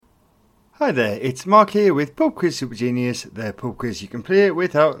Hi there, it's Mark here with Pub Quiz Super Genius, the pub quiz you can play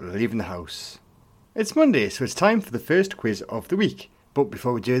without leaving the house. It's Monday, so it's time for the first quiz of the week. But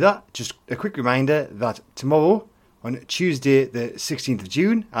before we do that, just a quick reminder that tomorrow, on Tuesday the 16th of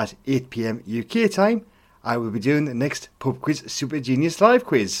June at 8 PM UK time, I will be doing the next Pub Quiz Super Genius live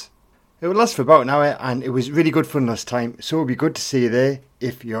quiz. It will last for about an hour and it was really good fun last time, so it'll be good to see you there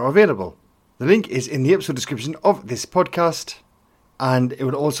if you're available. The link is in the episode description of this podcast. And it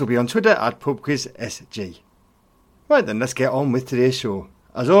will also be on Twitter at PubQuizSG. Right then, let's get on with today's show.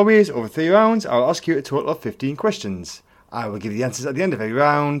 As always, over 3 rounds, I'll ask you a total of 15 questions. I will give you the answers at the end of every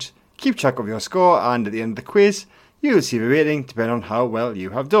round, keep track of your score, and at the end of the quiz, you will receive a rating depending on how well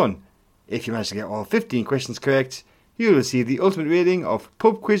you have done. If you manage to get all 15 questions correct, you will receive the ultimate rating of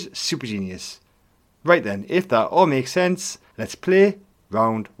Pub Quiz Super Genius. Right then, if that all makes sense, let's play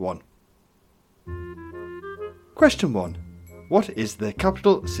round 1. Question 1. What is the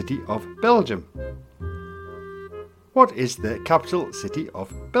capital city of Belgium? What is the capital city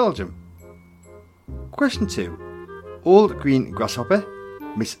of Belgium? Question 2. Old Green Grasshopper,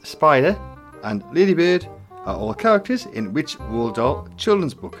 Miss Spider and Ladybird are all characters in which Roald Dahl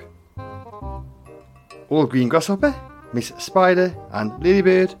children's book? Old Green Grasshopper, Miss Spider and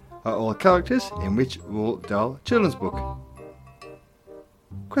Ladybird are all characters in which Roald Dahl children's book?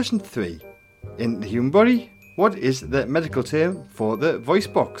 Question 3. In the human body, what is the medical term for the voice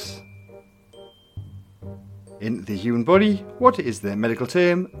box? In the human body, what is the medical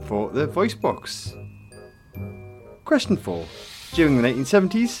term for the voice box? Question 4. During the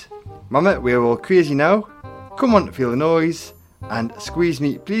 1970s, Mama, We're All Crazy Now, Come On Feel the Noise, and Squeeze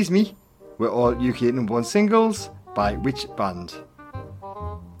Me Please Me were all UK #1 singles by which band?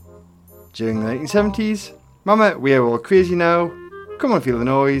 During the 1970s, Mama, We're All Crazy Now, Come On Feel the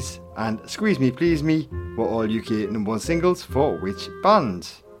Noise, and Squeeze Me Please Me were all UK #1 singles for which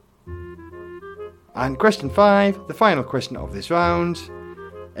band? And question 5, the final question of this round.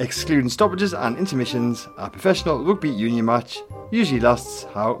 Excluding stoppages and intermissions, a professional rugby union match usually lasts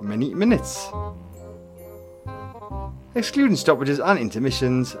how many minutes? Excluding stoppages and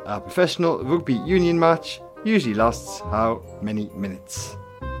intermissions, a professional rugby union match usually lasts how many minutes?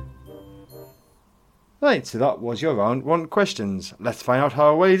 Right, so that was your round 1 questions. Let's find out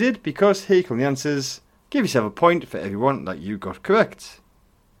how well you did, because here come the answers. Give yourself a point for every one that you got correct.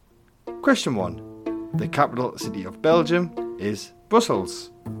 Question 1. The capital city of Belgium is Brussels.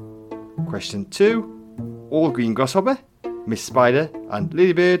 Question 2. Old Green Grasshopper, Miss Spider and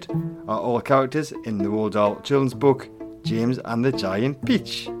Ladybird are all characters in the Roald Dahl children's book James and the Giant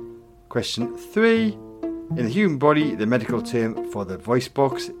Peach. Question 3. In the human body, the medical term for the voice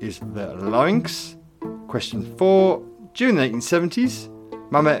box is the larynx. Question 4. During the 1970s,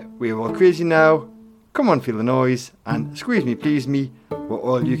 Mama, We're All Crazy Now, Come On Feel the Noise, and Squeeze Me Please Me were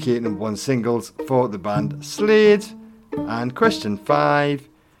all UK #1 singles for the band Slade. And question 5.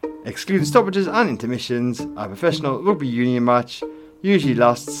 Excluding stoppages and intermissions, a professional rugby union match usually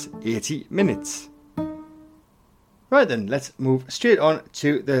lasts 80 minutes. Right then, let's move straight on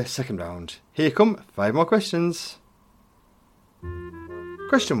to the second round. Here come 5 more questions.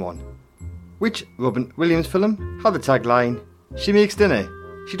 Question 1. Which Robin Williams film had the tagline, She makes dinner,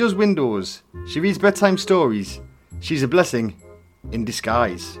 she does windows, she reads bedtime stories, she's a blessing in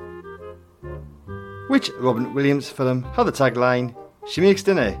disguise? Which Robin Williams film had the tagline, She makes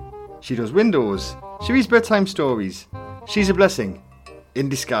dinner, she does windows, she reads bedtime stories, she's a blessing in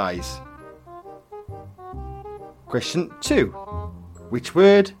disguise? Question 2. Which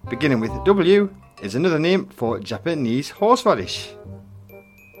word beginning with W is another name for Japanese horseradish?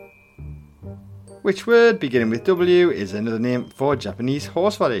 Which word beginning with W is another name for Japanese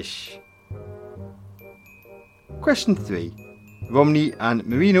horseradish? Question 3. Romney and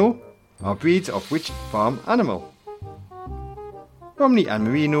Merino are breeds of which farm animal? Romney and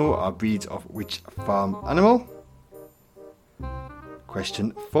Merino are breeds of which farm animal?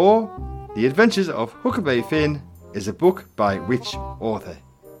 Question 4. The Adventures of Huckleberry Finn is a book by which author?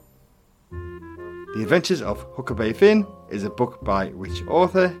 The Adventures of Huckleberry Finn is a book by which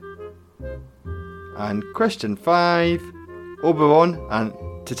author? And question 5. Oberon and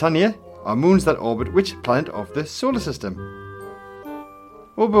Titania are moons that orbit which planet of the solar system?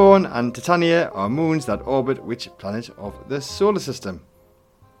 Oberon and Titania are moons that orbit which planet of the solar system?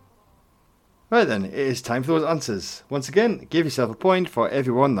 Right then, it is time for those answers. Once again, give yourself a point for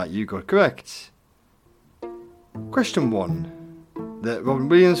every one that you got correct. Question 1. The Robin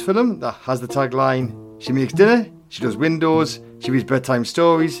Williams film that has the tagline, She makes dinner, she does windows, she reads bedtime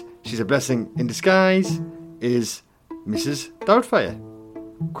stories, she's a blessing in disguise, is Mrs. Doubtfire.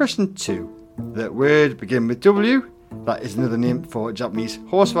 Question 2. The word beginning with W that is another name for Japanese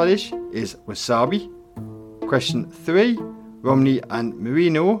horseradish, is wasabi. Question 3. Romney and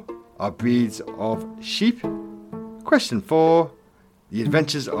Merino are breeds of sheep. Question 4. The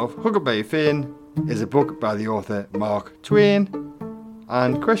Adventures of Huckleberry Finn is a book by the author Mark Twain.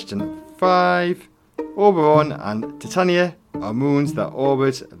 And question 5. Oberon and Titania are moons that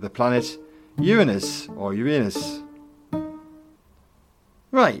orbit the planet Uranus or Uranus.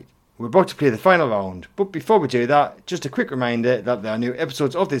 Right, we're about to play the final round, but before we do that, just a quick reminder that there are new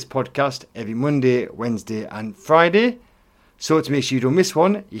episodes of this podcast every Monday, Wednesday and Friday. So to make sure you don't miss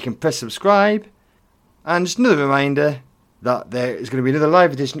one, you can press subscribe. And just another reminder that there is going to be another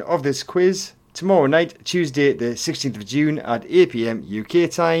live edition of this quiz tomorrow night, Tuesday the 16th of June at 8 PM UK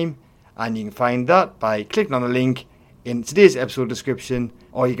time. And you can find that by clicking on the link in today's episode description,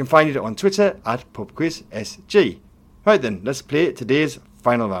 or you can find it on Twitter at PubQuizSG. Right then, let's play today's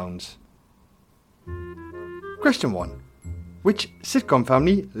final rounds. Question 1. Which sitcom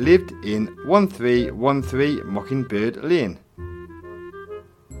family lived in 1313 Mockingbird Lane?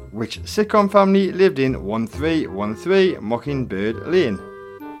 Which sitcom family lived in 1313 Mockingbird Lane?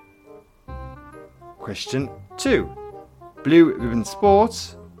 Question 2. Blue Ribbon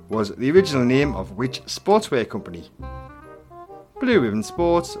Sports was the original name of which sportswear company? Blue Ribbon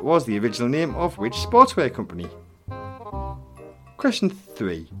Sports was the original name of which sportswear company? Question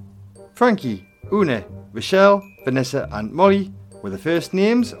 3. Frankie, Una, Rochelle, Vanessa and Molly were the first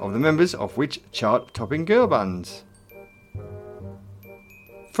names of the members of which chart-topping girl bands?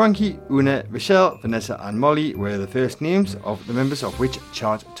 Frankie, Una, Rochelle, Vanessa and Molly were the first names of the members of which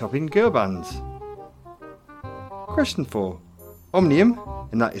chart-topping girl bands? Question 4. Omnium,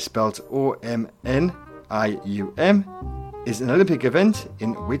 and that is spelled Omnium, is an Olympic event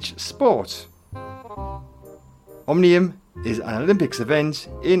in which sport? Omnium is an Olympics event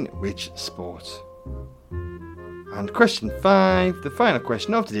in which sport? And question 5, the final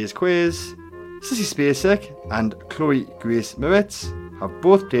question of today's quiz. Sissy Spacek and Chloe Grace Moretz have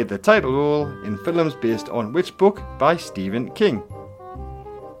both played the title role in films based on which book by Stephen King?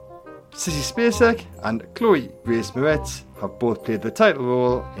 Sissy Spacek and Chloe Grace Moretz have both played the title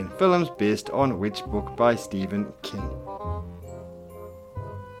role in films based on which book by Stephen King?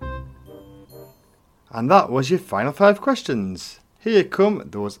 And that was your final 5 questions. Here come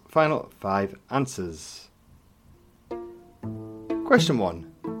those final 5 answers. Question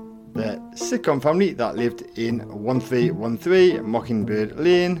 1. The sitcom family that lived in 1313 Mockingbird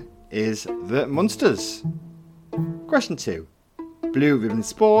Lane is the Munsters. Question 2. Blue Ribbon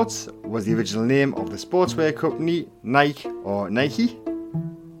Sports was the original name of the sportswear company Nike or Nike.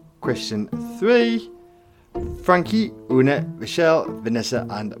 Question 3. Frankie, Una, Rochelle, Vanessa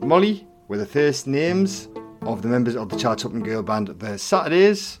and Molly were the first names of the members of the chart-topping girl band The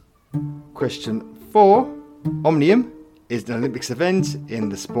Saturdays. Question 4. Omnium is an Olympics event in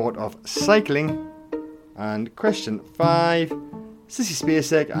the sport of cycling. And question 5. Sissy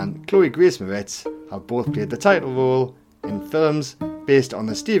Spacek and Chloe Grace Moretz have both played the title role in films based on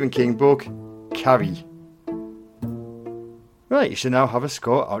the Stephen King book Carrie. Right, you should now have a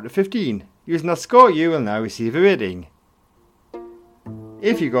score out of 15. Using that score, you will now receive a rating.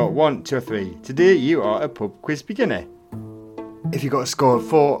 If you got 1, 2 or 3, today you are a pub quiz beginner. If you got a score of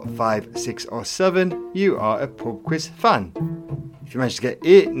 4, 5, 6 or 7, you are a pub quiz fan. If you manage to get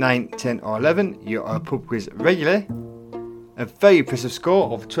 8, 9, 10 or 11, you are a pub quiz regular. A very impressive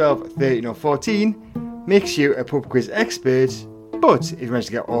score of 12, 13 or 14 makes you a pub quiz expert, but if you manage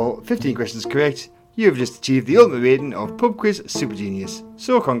to get all 15 questions correct, you have just achieved the ultimate rating of Pub Quiz Super Genius,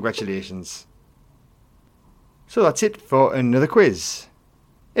 so congratulations. So that's it for another quiz.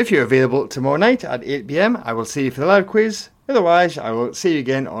 If you're available tomorrow night at 8 PM, I will see you for the live quiz. Otherwise, I will see you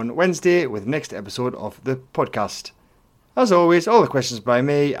again on Wednesday with the next episode of the podcast. As always, all the questions by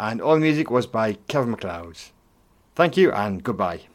me and all the music was by Kevin MacLeod. Thank you and goodbye.